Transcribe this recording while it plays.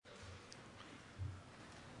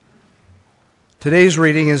Today's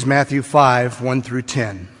reading is Matthew 5, 1 through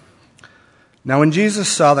 10. Now when Jesus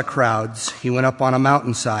saw the crowds, he went up on a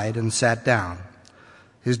mountainside and sat down.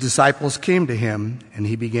 His disciples came to him, and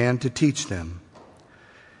he began to teach them.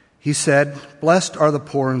 He said, "Blessed are the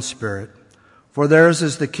poor in spirit, for theirs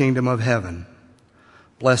is the kingdom of heaven.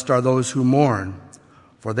 Blessed are those who mourn,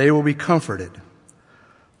 for they will be comforted.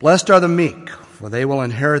 Blessed are the meek, for they will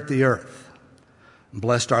inherit the earth. And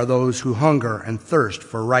blessed are those who hunger and thirst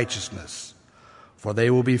for righteousness, for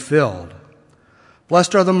they will be filled.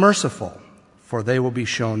 Blessed are the merciful, for they will be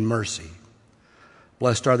shown mercy.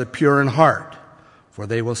 Blessed are the pure in heart, for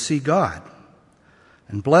they will see God.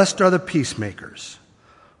 And blessed are the peacemakers,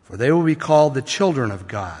 for they will be called the children of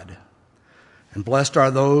God. And blessed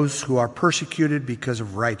are those who are persecuted because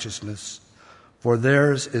of righteousness, for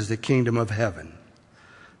theirs is the kingdom of heaven."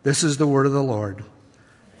 This is the word of the Lord.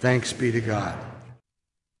 Thanks be to God.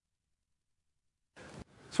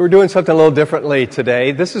 So we're doing something a little differently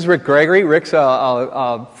today. This is Rick Gregory. Rick's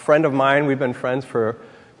a friend of mine. We've been friends for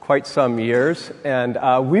quite some years. And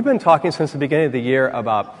we've been talking since the beginning of the year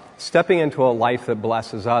about stepping into a life that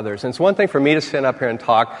blesses others. And it's one thing for me to stand up here and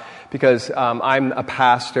talk because I'm a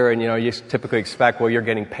pastor, and you typically expect, well, you're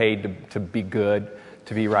getting paid to be good,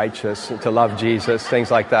 to be righteous, to love Jesus, things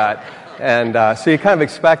like that. And so you kind of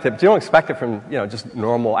expect it, but you don't expect it from just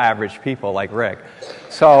normal, average people like Rick.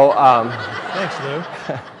 So thanks, Lou.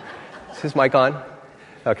 Is his mic on?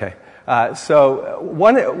 Okay.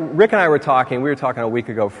 Rick and I were talking. We were talking a week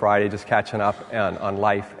ago Friday, just catching up on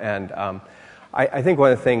life. And I think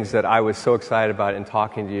one of the things that I was so excited about in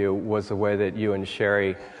talking to you was the way that you and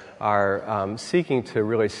Sherry are seeking to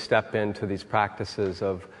really step into these practices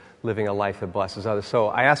of living a life that blesses others. So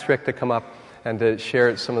I asked Rick to come up and to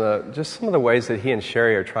share some of the ways that he and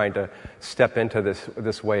Sherry are trying to step into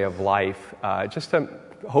this way of life, just to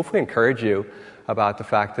hopefully encourage you about the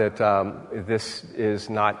fact that this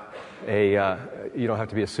is not you don't have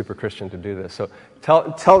to be a super Christian to do this. So tell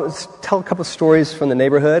a couple of stories from the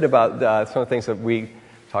neighborhood about some of the things that we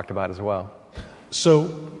talked about as well.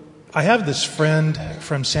 So I have this friend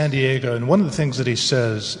from San Diego, and one of the things that he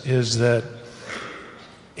says is that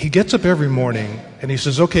he gets up every morning and he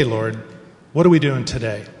says, "Okay, Lord, what are we doing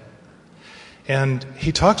today?" And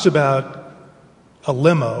he talks about a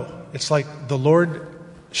limo. It's like the Lord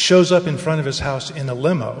shows up in front of his house in a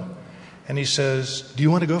limo, and he says, "Do you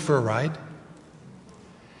want to go for a ride?"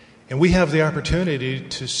 And we have the opportunity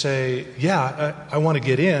to say, "Yeah, I want to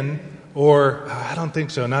get in," or "I don't think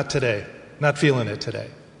so, not today, not feeling it today."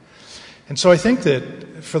 And so I think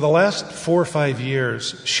that for the last 4 or 5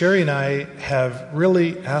 years, Sherry and I have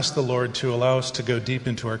really asked the Lord to allow us to go deep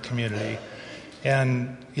into our community.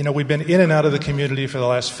 And, we've been in and out of the community for the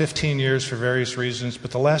last 15 years for various reasons,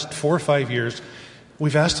 but the last 4 or 5 years,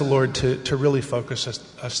 we've asked the Lord to really focus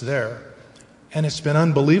us there. And it's been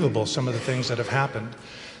unbelievable, some of the things that have happened.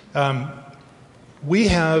 We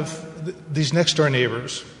have these next-door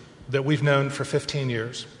neighbors that we've known for 15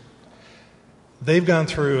 years. They've gone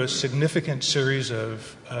through a significant series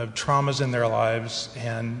of traumas in their lives,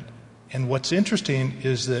 and what's interesting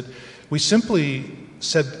is that we simply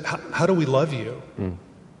said, "How do we love you?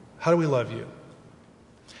 How do we love you?"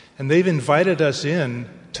 And they've invited us in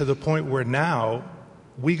to the point where now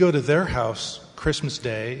we go to their house Christmas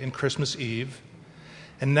Day and Christmas Eve,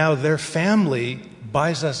 and now their family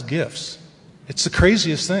buys us gifts. It's the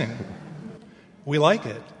craziest thing. We like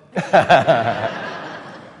it.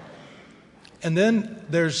 And then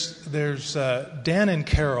there's Dan and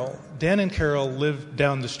Carol. Dan and Carol live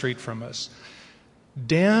down the street from us.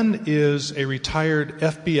 Dan is a retired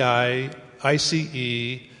FBI,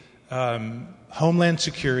 ICE, Homeland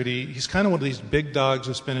Security. He's kind of one of these big dogs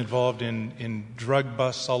that's been involved in drug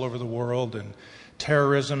busts all over the world and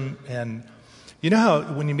terrorism. And you know how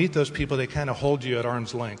when you meet those people, they kind of hold you at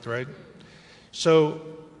arm's length, right? So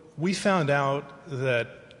we found out that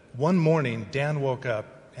one morning Dan woke up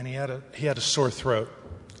and he had a sore throat.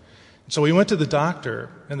 So we went to the doctor,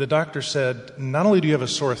 and the doctor said, "Not only do you have a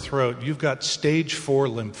sore throat, you've got stage 4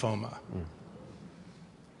 lymphoma."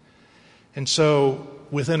 And so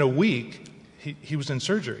within a week, he was in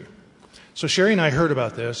surgery. So Sherry and I heard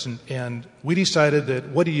about this, and we decided that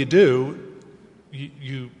what do?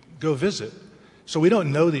 You go visit. So we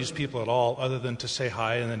don't know these people at all other than to say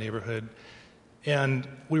hi in the neighborhood. And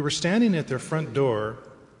we were standing at their front door,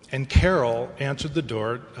 and Carol answered the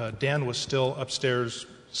door. Dan was still upstairs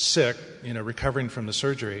sick, recovering from the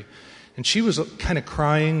surgery. And she was kind of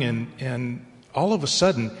crying, and all of a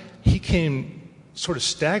sudden, he came sort of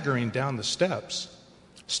staggering down the steps,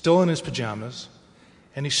 still in his pajamas,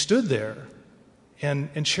 and he stood there.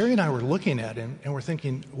 And Sherry and I were looking at him, and we're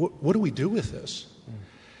thinking, what do we do with this?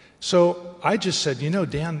 So I just said,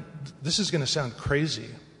 Dan, this is going to sound crazy,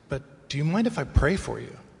 but do you mind if I pray for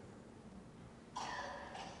you?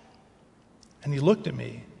 And he looked at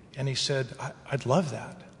me and he said, I'd love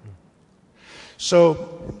that.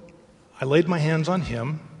 So I laid my hands on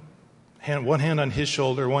him, one hand on his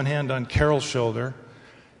shoulder, one hand on Carol's shoulder,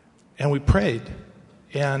 and we prayed.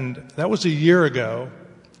 And that was a year ago.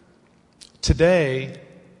 Today,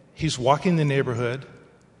 he's walking the neighborhood.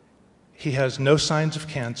 He has no signs of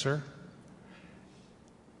cancer.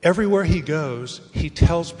 Everywhere he goes, he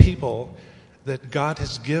tells people that God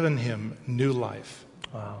has given him new life.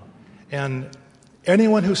 Wow. And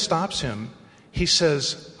anyone who stops him, he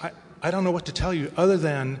says, I don't know what to tell you other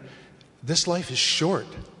than this life is short,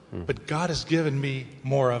 but God has given me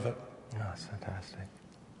more of it. Oh, that's fantastic.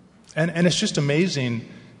 And it's just amazing,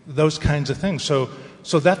 those kinds of things. So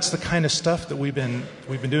that's the kind of stuff that we've been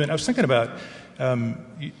doing. I was thinking about,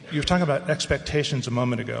 you were talking about expectations a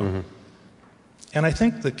moment ago. Mm-hmm. And I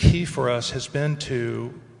think the key for us has been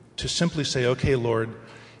to simply say, okay, Lord,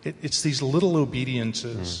 it's these little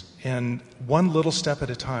obediences and one little step at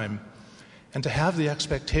a time, and to have the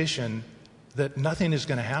expectation that nothing is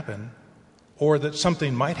going to happen or that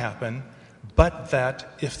something might happen, but that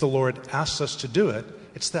if the Lord asks us to do it,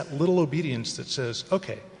 it's that little obedience that says,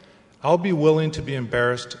 okay, I'll be willing to be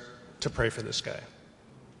embarrassed to pray for this guy.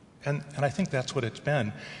 And I think that's what it's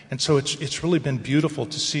been. And so it's really been beautiful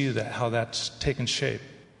to see how that's taken shape.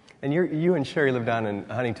 And you and Sherry live down in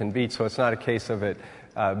Huntington Beach, so it's not a case of it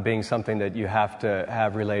being something that you have to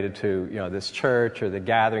have related to this church or the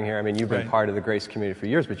gathering here. I mean, you've been part of the Grace community for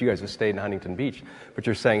years, but you guys have stayed in Huntington Beach. But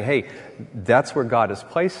you're saying, hey, that's where God has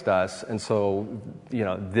placed us, and so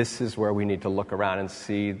this is where we need to look around and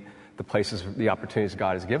see the places, the opportunities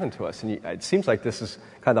God has given to us. And it seems like this is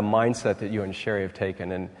kind of the mindset that you and Sherry have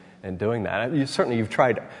taken in doing that.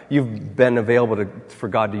 You've been available for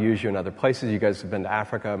God to use you in other places. You guys have been to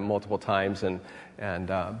Africa multiple times,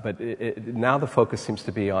 but now the focus seems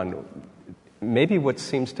to be on maybe what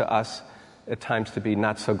seems to us at times to be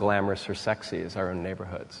not so glamorous or sexy as our own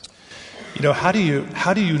neighborhoods. How do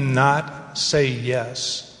you not say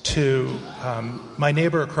yes to my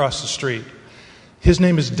neighbor across the street? His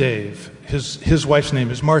name is Dave. His wife's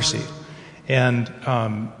name is Marcy, and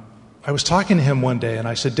I was talking to him one day, and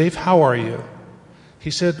I said, Dave, how are you? He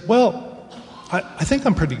said, well, I think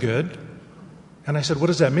I'm pretty good. And I said, what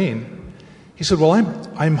does that mean? He said, well,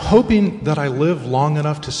 I'm hoping that I live long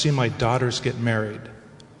enough to see my daughters get married.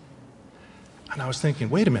 And I was thinking,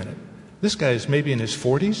 wait a minute, this guy is maybe in his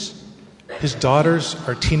 40s? His daughters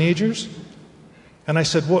are teenagers? And I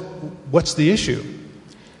said, what's the issue?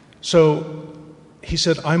 So he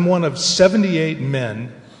said, I'm one of 78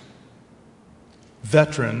 men,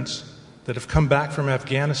 veterans, that have come back from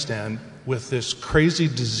Afghanistan with this crazy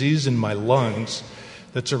disease in my lungs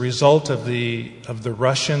that's a result of the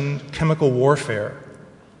Russian chemical warfare.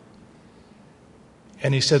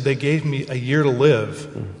 And he said they gave me a year to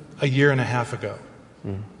live a year and a half ago.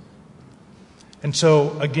 And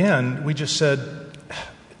so again, we just said,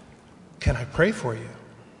 can I pray for you?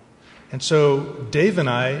 And so Dave and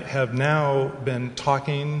I have now been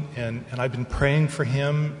talking, and I've been praying for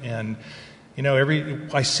him, and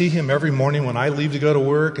I see him every morning when I leave to go to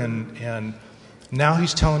work, and now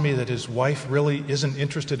he's telling me that his wife really isn't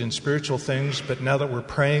interested in spiritual things, but now that we're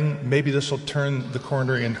praying, maybe this will turn the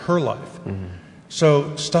corner in her life.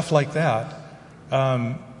 So stuff like that.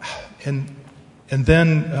 And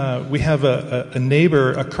then we have a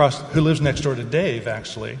neighbor who lives next door to Dave,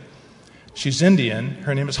 actually. She's Indian.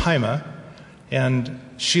 Her name is Haima, and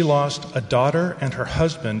she lost a daughter and her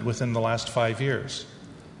husband within the last 5 years.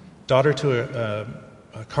 Daughter to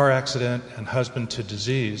a car accident and husband to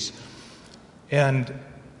disease. And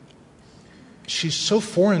she's so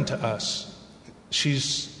foreign to us.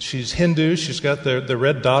 She's Hindu. She's got the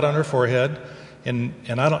red dot on her forehead. And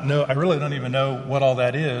I really don't even know what all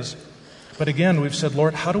that is. But again, we've said,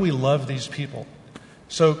 Lord, how do we love these people?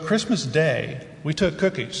 So Christmas Day, we took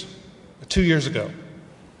cookies 2 years ago.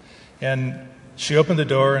 And she opened the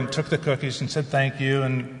door and took the cookies and said thank you,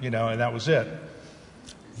 and that was it.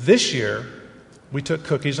 This year, we took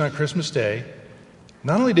cookies on Christmas Day.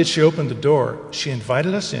 Not only did she open the door, she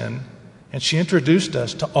invited us in, and she introduced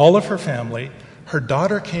us to all of her family. Her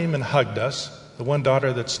daughter came and hugged us, the one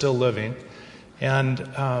daughter that's still living. And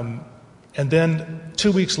then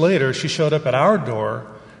 2 weeks later, she showed up at our door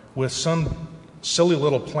with some silly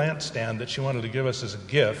little plant stand that she wanted to give us as a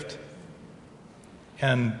gift,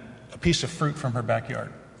 and a piece of fruit from her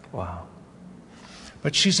backyard. Wow.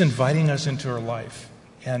 But she's inviting us into her life.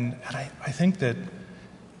 And I think that,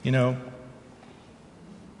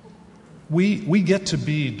 we get to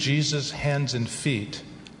be Jesus' hands and feet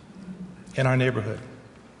in our neighborhood.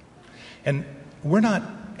 And we're not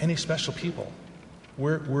any special people.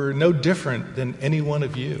 We're no different than any one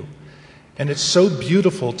of you. And it's so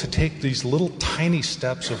beautiful to take these little tiny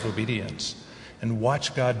steps of obedience and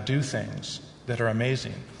watch God do things that are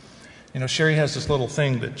amazing. You know, Sherry has this little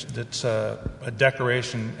thing that's a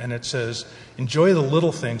decoration, and it says, enjoy the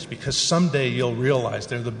little things because someday you'll realize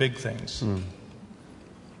they're the big things. And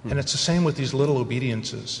it's the same with these little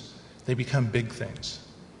obediences. They become big things.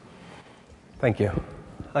 Thank you.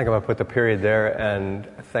 I think I'm going to put the period there, and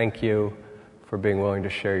thank you for being willing to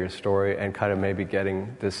share your story and kind of maybe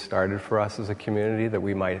getting this started for us as a community, that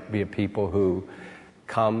we might be a people who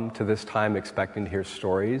come to this time expecting to hear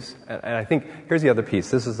stories. And I think here's the other piece.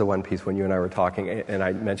 This is the one piece when you and I were talking, and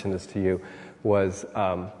I mentioned this to you, was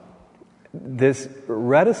this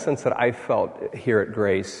reticence that I felt here at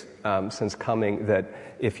Grace since coming, that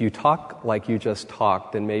if you talk like you just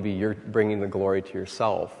talked, then maybe you're bringing the glory to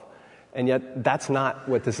yourself. And yet, that's not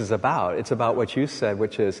what this is about. It's about what you said,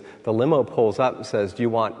 which is the limo pulls up and says, do you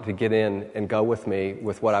want to get in and go with me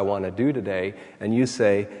with what I want to do today? And you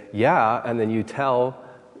say, yeah, and then you tell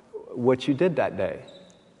what you did that day.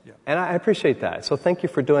 Yeah. And I appreciate that. So thank you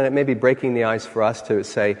for doing it, maybe breaking the ice for us to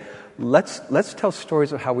say, let's tell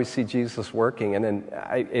stories of how we see Jesus working. And then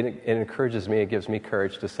it encourages me, it gives me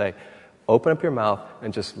courage to say, open up your mouth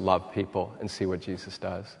and just love people and see what Jesus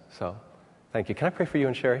does. So thank you. Can I pray for you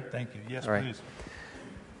and Sherry? Thank you. Yes, right. Please.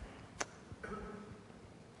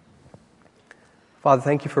 Father,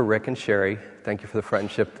 thank you for Rick and Sherry. Thank you for the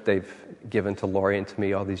friendship that they've given to Lori and to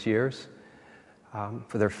me all these years,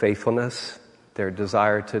 for their faithfulness, their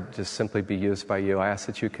desire to just simply be used by you. I ask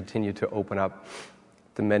that you continue to open up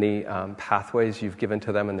the many pathways you've given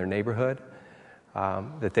to them in their neighborhood,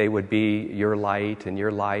 that they would be your light and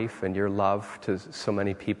your life and your love to so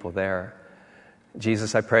many people there.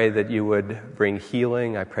 Jesus, I pray that you would bring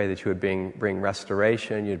healing. I pray that you would bring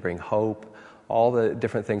restoration. You'd bring hope. All the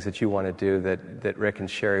different things that you want to do, that Rick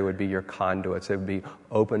and Sherry would be your conduits. They would be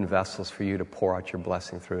open vessels for you to pour out your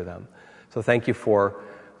blessing through them. So thank you for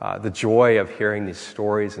the joy of hearing these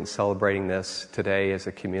stories and celebrating this today as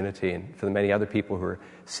a community. And for the many other people who are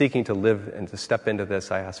seeking to live and to step into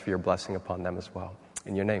this, I ask for your blessing upon them as well.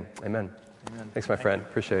 In your name, amen. Amen. Thanks, my friend.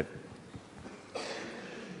 Appreciate it.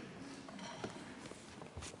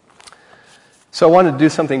 So I wanted to do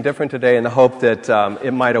something different today in the hope that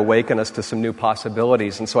it might awaken us to some new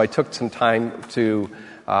possibilities. And so I took some time to,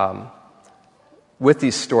 with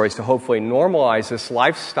these stories, to hopefully normalize this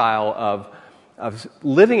lifestyle of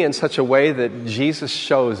living in such a way that Jesus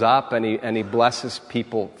shows up and he blesses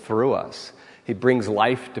people through us. He brings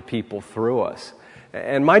life to people through us.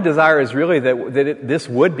 And my desire is really that this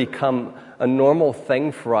would become a normal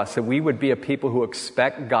thing for us, that we would be a people who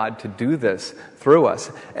expect God to do this through us.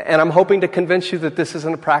 And I'm hoping to convince you that this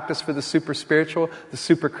isn't a practice for the super spiritual, the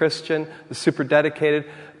super Christian, the super dedicated,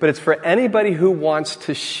 but it's for anybody who wants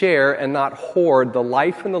to share and not hoard the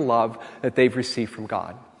life and the love that they've received from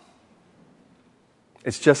God.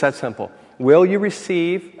 It's just that simple. Will you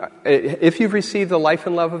receive, if you've received the life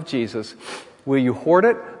and love of Jesus, will you hoard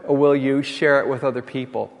it or will you share it with other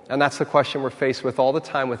people? And that's the question we're faced with all the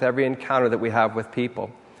time with every encounter that we have with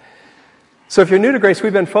people. So if you're new to Grace,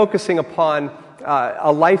 we've been focusing upon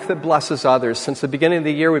a life that blesses others. Since the beginning of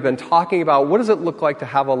the year, we've been talking about what does it look like to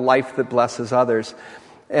have a life that blesses others,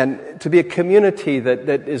 and to be a community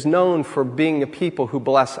that is known for being a people who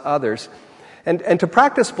bless others. And to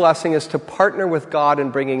practice blessing is to partner with God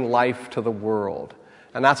in bringing life to the world.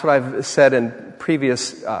 And that's what I've said in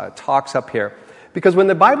previous talks up here. Because when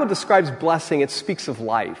the Bible describes blessing, it speaks of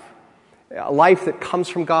life. A life that comes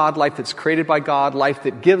from God, life that's created by God, life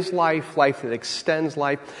that gives life, life that extends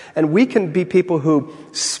life. And we can be people who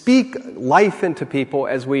speak life into people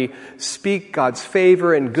as we speak God's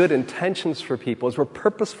favor and good intentions for people, as we're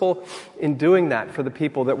purposeful in doing that for the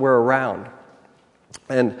people that we're around.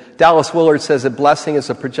 And Dallas Willard says that blessing is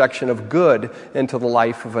a projection of good into the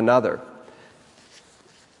life of another.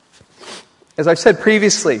 As I've said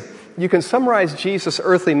previously, you can summarize Jesus'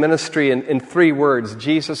 earthly ministry in 3 words.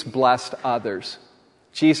 Jesus blessed others.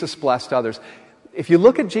 Jesus blessed others. If you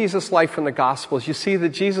look at Jesus' life from the Gospels, you see that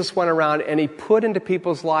Jesus went around and he put into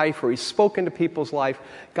people's life, or he spoke into people's life,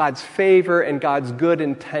 God's favor and God's good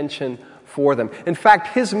intention for them. In fact,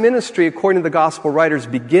 his ministry, according to the Gospel writers,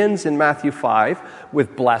 begins in Matthew 5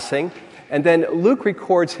 with blessing, and then Luke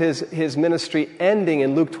records his ministry ending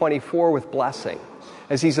in Luke 24 with blessing.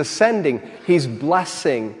 As he's ascending, he's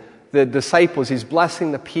blessing the disciples, he's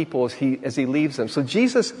blessing the people as he leaves them. So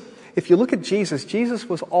Jesus, if you look at Jesus, Jesus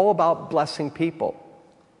was all about blessing people.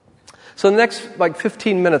 So in the next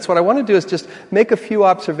 15 minutes, what I want to do is just make a few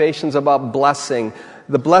observations about blessing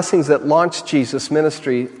the blessings that launched Jesus'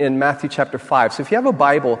 ministry in Matthew chapter 5. So if you have a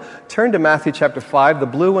Bible, turn to Matthew chapter 5. The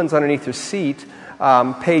blue one's underneath your seat,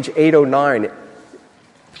 page 809,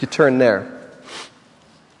 if you turn there.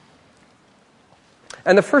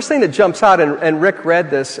 And the first thing that jumps out, and Rick read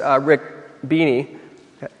this, Rick Beanie,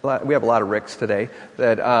 we have a lot of Ricks today,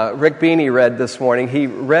 that Rick Beanie read this morning. He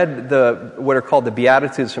read what are called the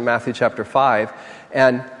Beatitudes from Matthew chapter 5.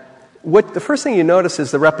 And the first thing you notice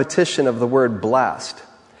is the repetition of the word blessed.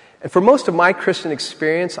 And for most of my Christian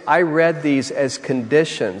experience, I read these as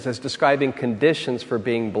conditions, as describing conditions for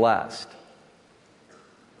being blessed.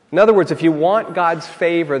 In other words, if you want God's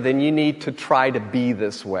favor, then you need to try to be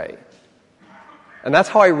this way. And that's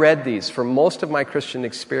how I read these for most of my Christian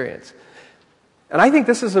experience. And I think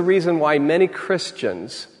this is the reason why many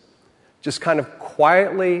Christians just kind of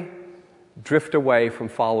quietly drift away from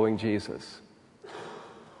following Jesus.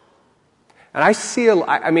 And I see, one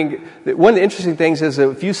of the interesting things is that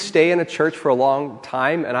if you stay in a church for a long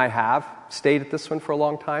time, and I have stayed at this one for a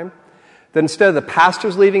long time, then instead of the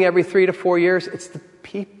pastors leaving every 3 to 4 years, it's the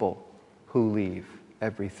people who leave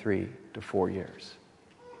every 3 to 4 years.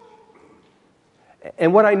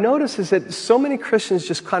 And what I notice is that so many Christians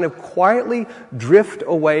just kind of quietly drift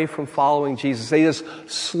away from following Jesus. They just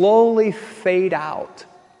slowly fade out.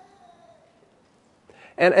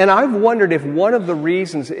 And I've wondered if one of the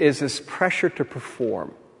reasons is this pressure to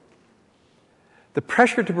perform. The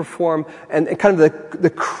pressure to perform and kind of the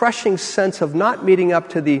crushing sense of not meeting up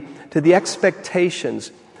to the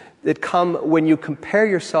expectations that come when you compare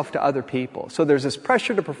yourself to other people. So there's this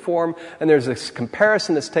pressure to perform, and there's this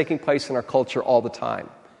comparison that's taking place in our culture all the time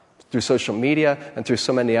through social media and through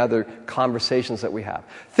so many other conversations that we have.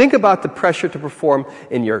 Think about the pressure to perform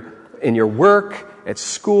in your work, at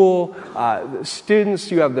school.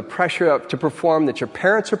 Students, you have the pressure to perform that your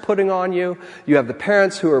parents are putting on you. You have the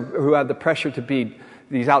parents who have the pressure to be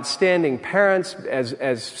these outstanding parents,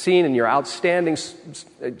 as seen in your outstanding,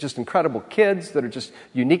 just incredible kids that are just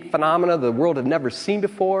unique phenomena the world had never seen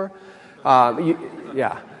before.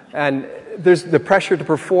 And there's the pressure to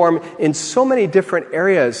perform in so many different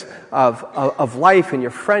areas of life, in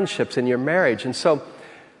your friendships, in your marriage. And so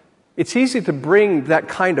it's easy to bring that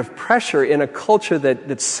kind of pressure in a culture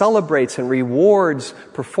that celebrates and rewards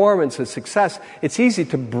performance and success. It's easy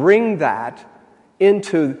to bring that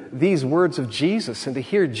into these words of Jesus, and to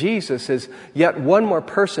hear Jesus as yet one more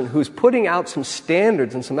person who's putting out some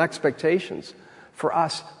standards and some expectations for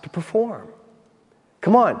us to perform.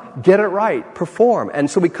 Come on, get it right, perform.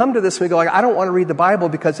 And so we come to this and we go, I don't want to read the Bible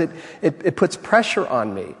because it puts pressure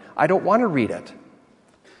on me. I don't want to read it.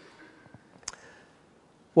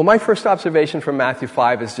 Well, my first observation from Matthew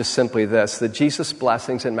 5 is just simply this, that Jesus'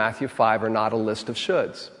 blessings in Matthew 5 are not a list of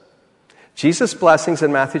shoulds. Jesus' blessings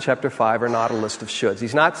in Matthew chapter 5 are not a list of shoulds.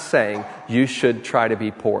 He's not saying you should try to be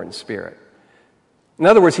poor in spirit. In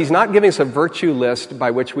other words, he's not giving us a virtue list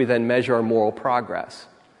by which we then measure our moral progress.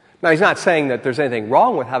 Now, he's not saying that there's anything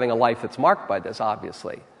wrong with having a life that's marked by this,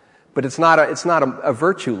 obviously. But it's not a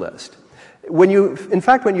virtue list. When you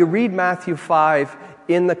read Matthew 5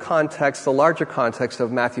 in the larger context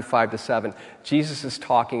of Matthew 5 to 7, Jesus is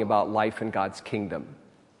talking about life in God's kingdom.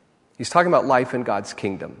 He's talking about life in God's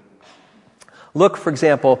kingdom. Look, for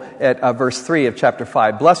example, at verse 3 of chapter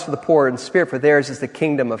 5. Blessed are the poor in spirit, for theirs is the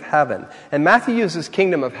kingdom of heaven. And Matthew uses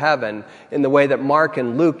kingdom of heaven in the way that Mark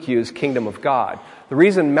and Luke use kingdom of God. The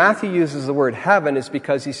reason Matthew uses the word heaven is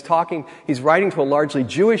because he's writing to a largely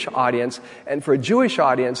Jewish audience, and for a Jewish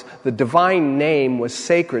audience, the divine name was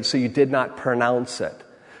sacred, so you did not pronounce it.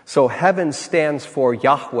 So heaven stands for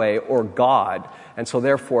Yahweh or God. And so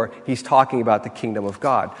therefore, he's talking about the kingdom of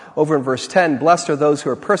God. Over in verse 10, blessed are those who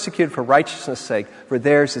are persecuted for righteousness' sake, for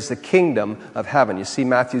theirs is the kingdom of heaven. You see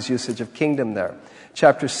Matthew's usage of kingdom there.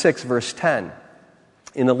 Chapter 6, verse 10,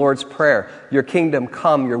 in the Lord's Prayer, your kingdom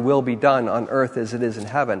come, your will be done on earth as it is in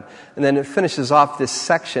heaven. And then it finishes off this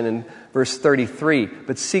section in verse 33,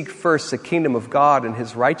 but seek first the kingdom of God and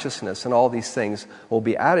his righteousness, and all these things will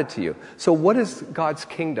be added to you. So what is God's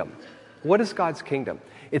kingdom? What is God's kingdom?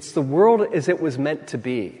 It's the world as it was meant to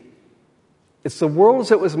be. It's the world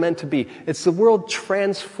as it was meant to be. It's the world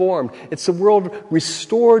transformed. It's the world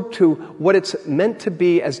restored to what it's meant to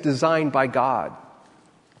be as designed by God.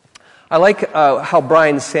 I like how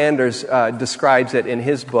Brian Sanders describes it in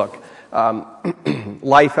his book,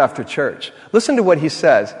 Life After Church. Listen to what he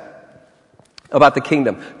says about the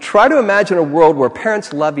kingdom. Try to imagine a world where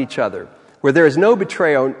parents love each other, where there is no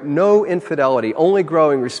betrayal, no infidelity, only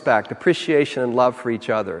growing respect, appreciation, and love for each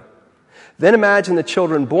other. Then imagine the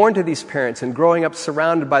children born to these parents and growing up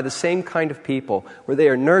surrounded by the same kind of people, where they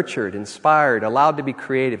are nurtured, inspired, allowed to be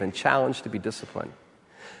creative, and challenged to be disciplined.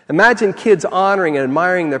 Imagine kids honoring and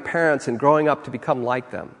admiring their parents and growing up to become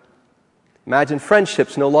like them. Imagine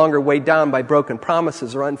friendships no longer weighed down by broken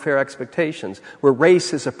promises or unfair expectations, where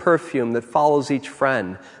race is a perfume that follows each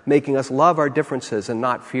friend, making us love our differences and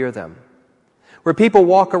not fear them. Where people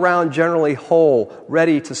walk around generally whole,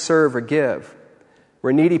 ready to serve or give.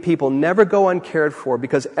 Where needy people never go uncared for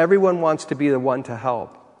because everyone wants to be the one to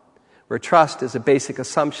help. Where trust is a basic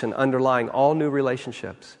assumption underlying all new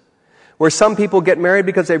relationships. Where some people get married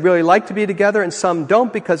because they really like to be together and some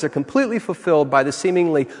don't because they're completely fulfilled by the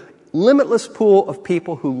seemingly limitless pool of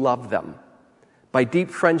people who love them, by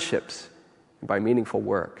deep friendships, and by meaningful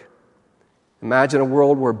work. Imagine a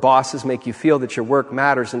world where bosses make you feel that your work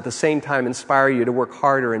matters and at the same time inspire you to work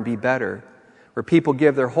harder and be better. Where people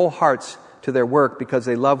give their whole hearts to their work because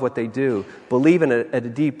they love what they do, believe in it at a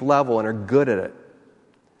deep level, and are good at it.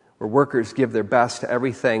 Where workers give their best to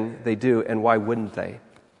everything they do, and why wouldn't they?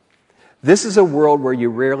 This is a world where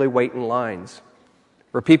you rarely wait in lines.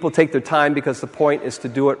 Where people take their time because the point is to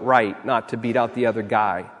do it right, not to beat out the other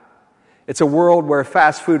guy. It's a world where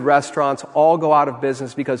fast food restaurants all go out of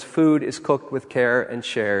business because food is cooked with care and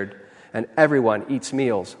shared, and everyone eats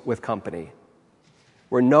meals with company.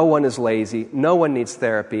 Where no one is lazy, no one needs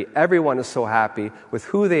therapy, everyone is so happy with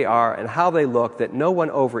who they are and how they look that no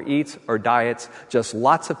one overeats or diets, just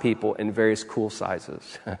lots of people in various cool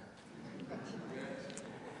sizes.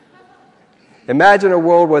 Imagine a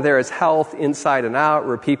world where there is health inside and out,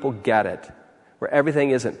 where people get it, where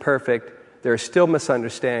everything isn't perfect, there are still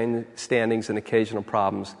misunderstandings and occasional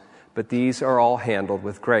problems, but these are all handled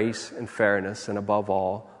with grace and fairness and, above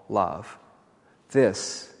all, love.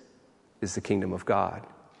 This is the kingdom of God,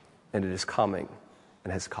 and it is coming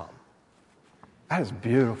and has come. That is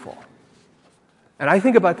beautiful. And I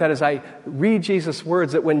think about that as I read Jesus'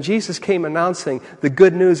 words, that when Jesus came announcing the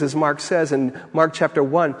good news, as Mark says in Mark chapter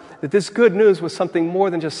 1, that this good news was something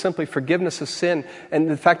more than just simply forgiveness of sin and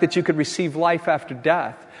the fact that you could receive life after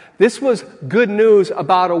death. This was good news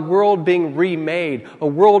about a world being remade, a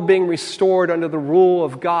world being restored under the rule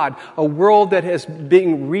of God, a world that is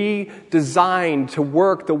being redesigned to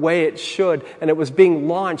work the way it should, and it was being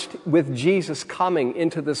launched with Jesus coming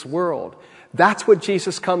into this world. That's what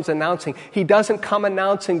Jesus comes announcing. He doesn't come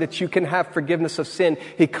announcing that you can have forgiveness of sin.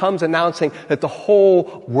 He comes announcing that the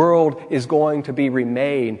whole world is going to be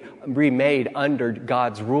remade under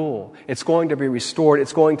God's rule. It's going to be restored.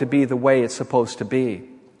 It's going to be the way it's supposed to be.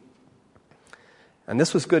 And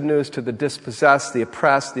this was good news to the dispossessed, the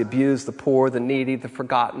oppressed, the abused, the poor, the needy, the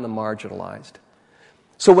forgotten, the marginalized.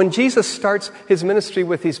 So when Jesus starts his ministry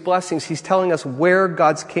with these blessings, he's telling us where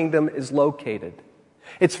God's kingdom is located.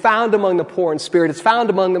 It's found among the poor in spirit. It's found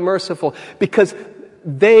among the merciful because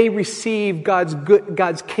they receive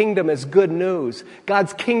God's kingdom as good news.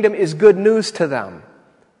 God's kingdom is good news to them.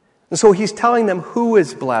 And so he's telling them who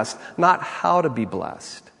is blessed, not how to be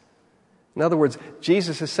blessed. In other words,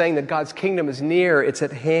 Jesus is saying that God's kingdom is near, it's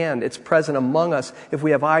at hand, it's present among us if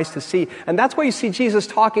we have eyes to see. And that's why you see Jesus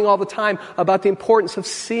talking all the time about the importance of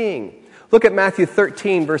seeing. Look at Matthew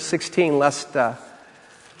 13, verse 16, lest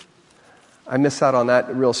I miss out on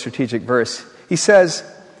that real strategic verse. He says,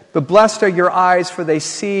 "But blessed are your eyes, for they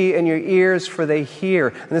see, and your ears, for they hear."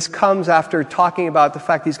 And this comes after talking about the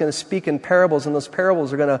fact he's going to speak in parables, and those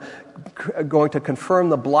parables are going to confirm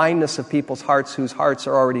the blindness of people's hearts whose hearts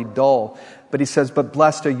are already dull. But he says, "But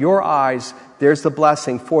blessed are your eyes," there's the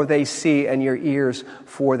blessing, "for they see, and your ears,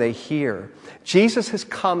 for they hear." Jesus has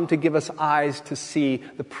come to give us eyes to see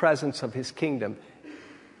the presence of his kingdom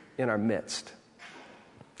in our midst.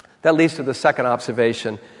 That leads to the second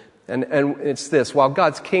observation, and it's this. While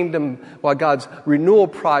God's renewal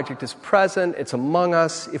project is present, it's among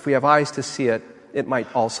us, if we have eyes to see it, it might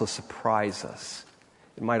also surprise us.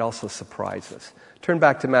 It might also surprise us. Turn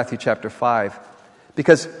back to Matthew chapter 5.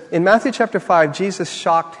 Because in Matthew chapter 5, Jesus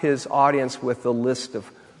shocked his audience with the list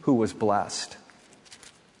of who was blessed.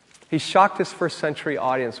 He shocked his first century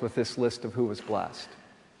audience with this list of who was blessed.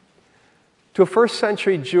 To a first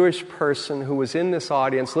century Jewish person who was in this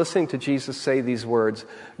audience listening to Jesus say these words,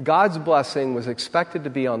 God's blessing was expected to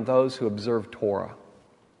be on those who observe Torah.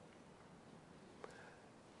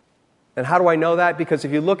 And how do I know that? Because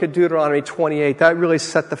if you look at Deuteronomy 28, that really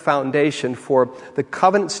set the foundation for the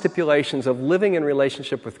covenant stipulations of living in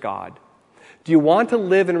relationship with God. Do you want to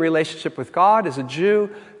live in relationship with God as a Jew?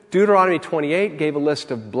 Deuteronomy 28 gave a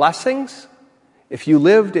list of blessings. If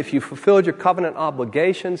you fulfilled your covenant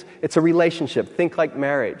obligations, it's a relationship. Think like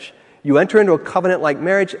marriage. You enter into a covenant like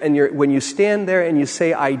marriage, and when you stand there and you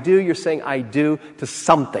say, I do, you're saying, I do to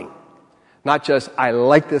something. Not just, I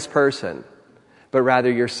like this person, but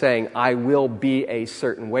rather you're saying, I will be a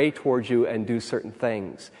certain way towards you and do certain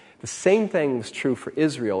things. The same thing was true for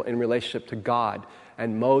Israel in relationship to God,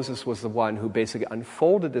 and Moses was the one who basically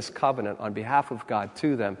unfolded this covenant on behalf of God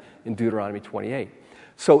to them in Deuteronomy 28.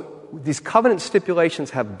 So these covenant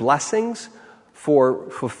stipulations have blessings for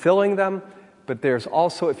fulfilling them, but there's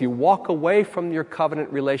also, if you walk away from your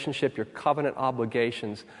covenant relationship, your covenant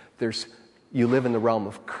obligations, you live in the realm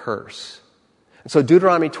of curse. And so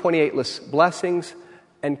Deuteronomy 28 lists blessings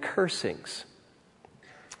and cursings.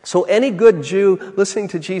 So any good Jew listening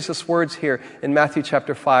to Jesus' words here in Matthew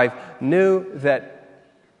chapter 5 knew that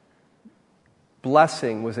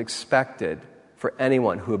blessing was expected for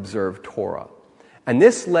anyone who observed Torah. And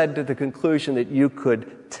this led to the conclusion that you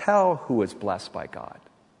could tell who was blessed by God.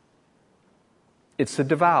 It's the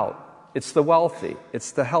devout, it's the wealthy,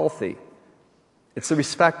 it's the healthy, it's the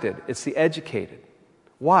respected, it's the educated.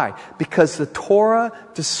 Why? Because the Torah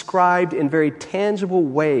described in very tangible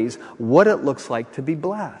ways what it looks like to be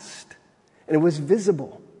blessed. And it was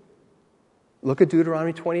visible. Look at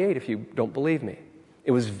Deuteronomy 28 if you don't believe me.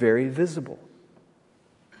 It was very visible.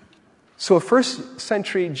 So a first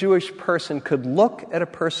century Jewish person could look at a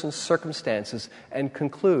person's circumstances and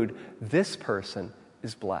conclude this person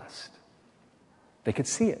is blessed. They could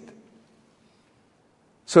see it.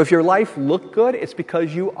 So if your life looked good, it's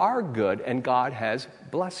because you are good and God has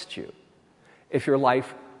blessed you. If your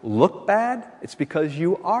life looked bad, it's because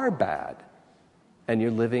you are bad and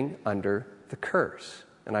you're living under the curse.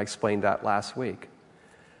 And I explained that last week.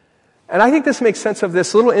 And I think this makes sense of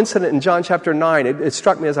this little incident in John chapter 9. It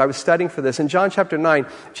struck me as I was studying for this. In John chapter 9,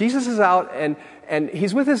 Jesus is out and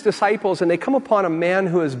he's with his disciples and they come upon a man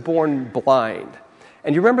who is born blind.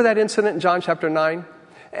 And you remember that incident in John chapter 9?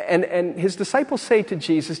 And his disciples say to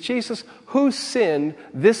Jesus, Jesus, who sinned,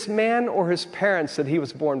 this man or his parents, that he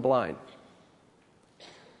was born blind?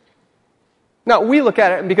 Now, we look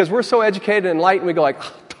at it, and because we're so educated and enlightened, we go like,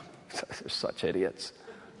 oh, they're such idiots.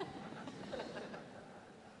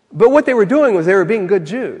 But what they were doing was they were being good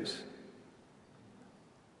Jews.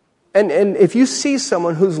 And if you see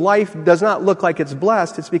someone whose life does not look like it's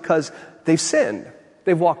blessed, it's because they've sinned.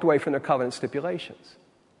 They've walked away from their covenant stipulations.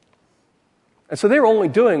 And so they were only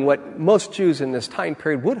doing what most Jews in this time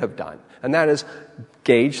period would have done, and that is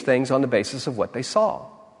gauge things on the basis of what they saw.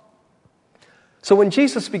 So when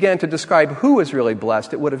Jesus began to describe who was really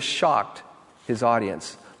blessed, it would have shocked his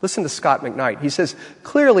audience. Listen to Scott McKnight. He says,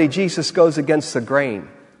 clearly Jesus goes against the grain.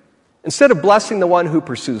 Instead of blessing the one who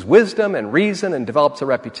pursues wisdom and reason and develops a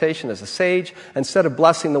reputation as a sage, instead of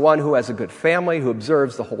blessing the one who has a good family, who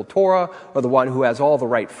observes the whole Torah, or the one who has all the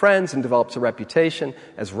right friends and develops a reputation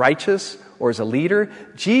as righteous or as a leader,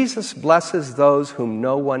 Jesus blesses those whom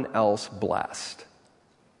no one else blessed.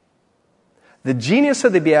 The genius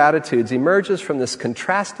of the Beatitudes emerges from this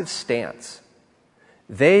contrastive stance.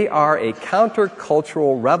 They are a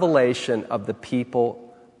countercultural revelation of the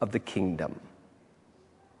people of the kingdom.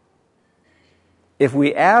 If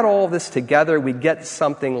we add all this together, we get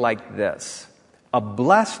something like this. A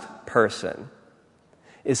blessed person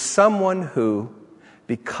is someone who,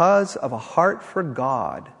 because of a heart for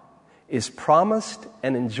God, is promised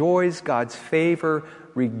and enjoys God's favor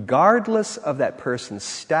regardless of that person's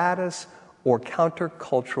status or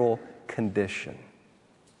countercultural condition.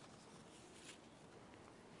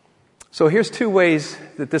 So here's two ways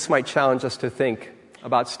that this might challenge us to think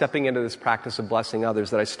about stepping into this practice of blessing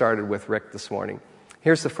others that I started with Rick this morning.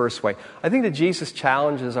 Here's the first way. I think that Jesus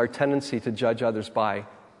challenges our tendency to judge others by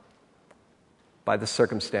the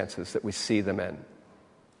circumstances that we see them in. And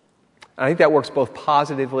I think that works both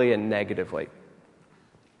positively and negatively.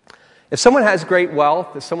 If someone has great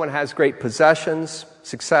wealth, if someone has great possessions,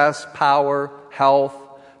 success, power, health,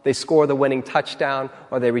 they score the winning touchdown,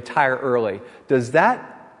 or they retire early, does that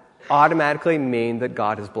automatically mean that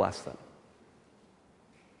God has blessed them?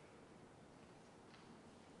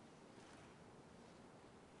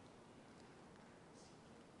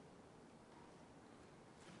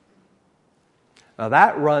 Now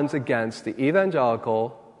that runs against the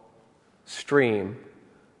evangelical stream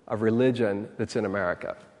of religion that's in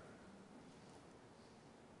America.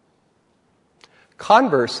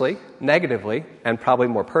 Conversely, negatively, and probably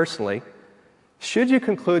more personally, should you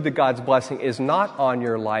conclude that God's blessing is not on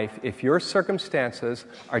your life if your circumstances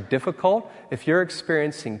are difficult, if you're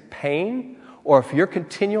experiencing pain, or if you're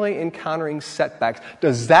continually encountering setbacks,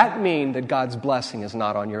 does that mean that God's blessing is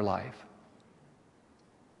not on your life?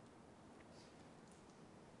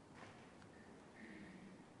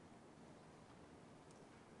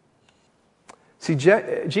 See,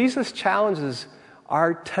 Jesus challenges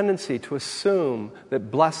our tendency to assume that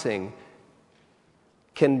blessing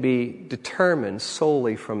can be determined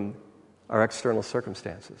solely from our external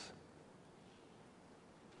circumstances.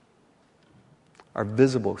 our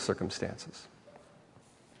visible circumstances.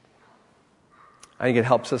 I think it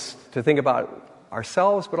helps us to think about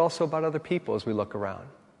ourselves, but also about other people as we look around.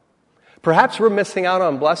 Perhaps we're missing out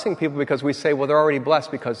on blessing people because we say, well, they're already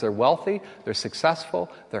blessed because they're wealthy, they're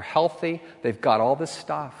successful, they're healthy, they've got all this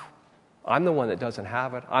stuff. I'm the one that doesn't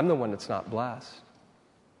have it. I'm the one that's not blessed.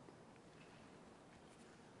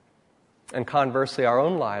 And conversely, our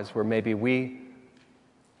own lives where maybe we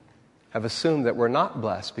have assumed that we're not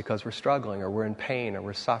blessed because we're struggling or we're in pain or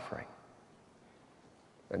we're suffering.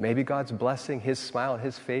 But maybe God's blessing, His smile,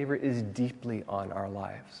 His favor is deeply on our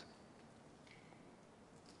lives.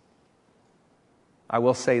 I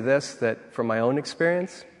will say this, that from my own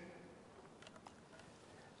experience,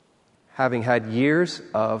 having had years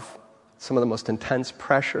of some of the most intense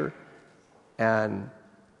pressure and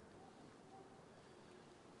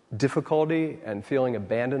difficulty and feeling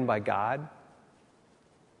abandoned by God,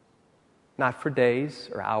 not for days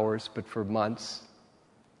or hours, but for months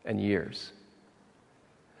and years.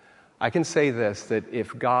 I can say this, that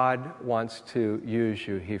if God wants to use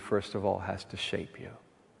you, He first of all has to shape you.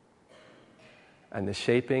 And the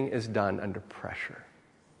shaping is done under pressure.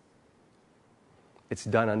 It's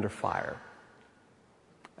done under fire.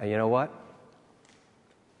 And you know what?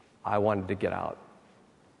 I wanted to get out.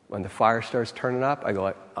 When the fire starts turning up, I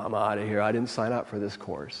go, I'm out of here. I didn't sign up for this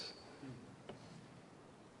course.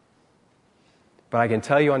 But I can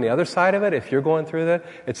tell you on the other side of it, if you're going through that,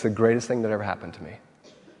 it's the greatest thing that ever happened to me.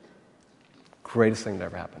 Greatest thing that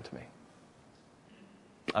ever happened to me.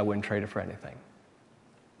 I wouldn't trade it for anything.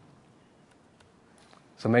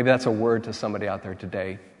 So maybe that's a word to somebody out there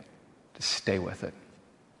today to stay with it.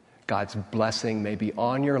 God's blessing may be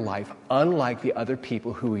on your life, unlike the other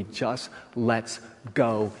people who He just lets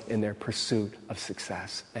go in their pursuit of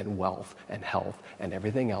success and wealth and health and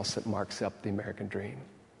everything else that marks up the American dream.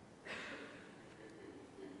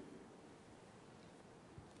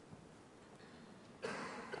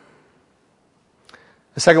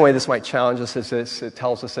 The second way this might challenge us is this: it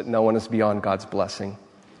tells us that no one is beyond God's blessing.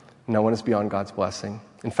 No one is beyond God's blessing.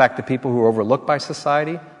 In fact, the people who are overlooked by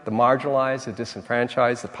society, the marginalized, the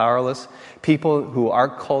disenfranchised, the powerless, people who our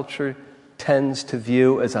culture tends to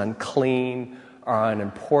view as unclean or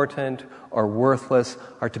unimportant or worthless,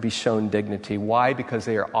 are to be shown dignity. Why? Because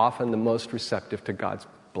they are often the most receptive to God's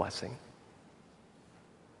blessing.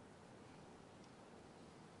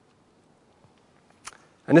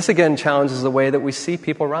 And this again challenges the way that we see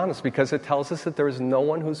people around us, because it tells us that there is no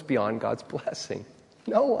one who's beyond God's blessing.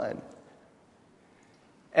 No one.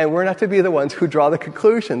 And we're not to be the ones who draw the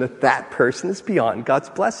conclusion that that person is beyond God's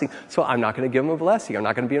blessing. So I'm not going to give them a blessing. I'm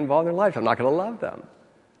not going to be involved in their life. I'm not going to love them.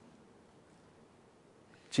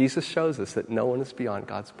 Jesus shows us that no one is beyond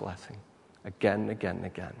God's blessing. Again and again and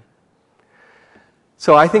again.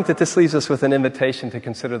 So I think that this leaves us with an invitation to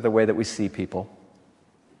consider the way that we see people.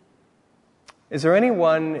 Is there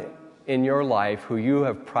anyone in your life who you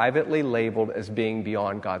have privately labeled as being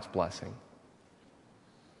beyond God's blessing?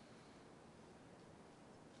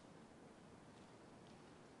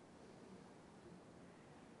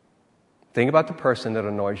 Think about the person that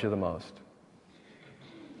annoys you the most.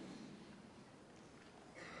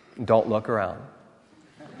 Don't look around.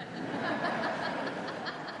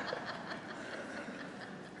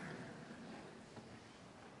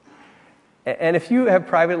 And if you have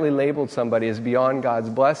privately labeled somebody as beyond God's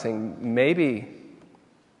blessing, maybe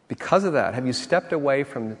because of that, have you stepped away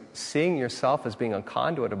from seeing yourself as being a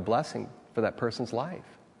conduit of blessing for that person's life?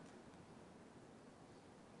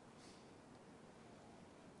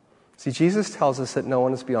 See, Jesus tells us that no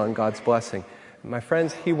one is beyond God's blessing. My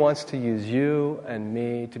friends, He wants to use you and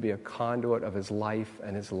me to be a conduit of His life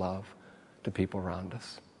and His love to people around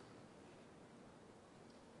us.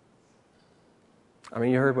 I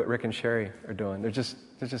mean, you heard what Rick and Sherry are doing. They're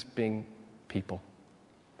just being people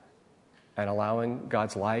and allowing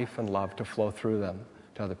God's life and love to flow through them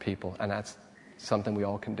to other people. And that's something we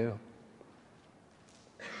all can do.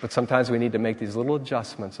 But sometimes we need to make these little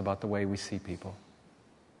adjustments about the way we see people.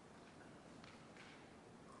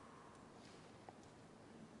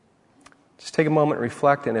 Just take a moment and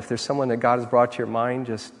reflect, and if there's someone that God has brought to your mind,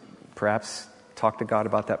 just perhaps talk to God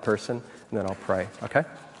about that person, and then I'll pray, okay?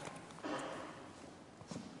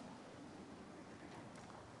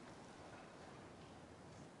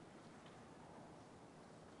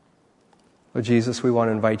 Lord Jesus, we want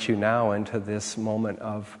to invite you now into this moment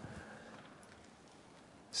of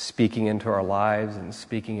speaking into our lives and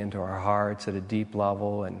speaking into our hearts at a deep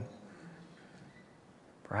level, and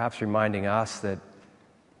perhaps reminding us that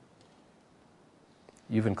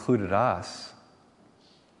you've included us.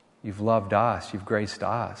 You've loved us. You've graced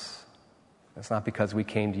us. It's not because we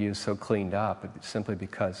came to you so cleaned up, but simply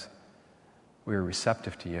because we are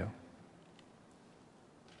receptive to you.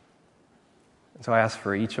 And so I ask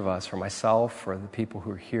for each of us, for myself, for the people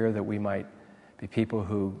who are here, that we might be people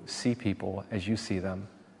who see people as you see them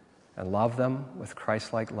and love them with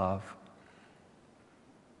Christ-like love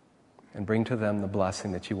and bring to them the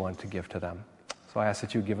blessing that you want to give to them. So I ask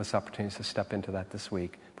that you give us opportunities to step into that this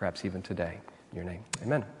week, perhaps even today. In your name,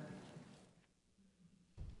 amen.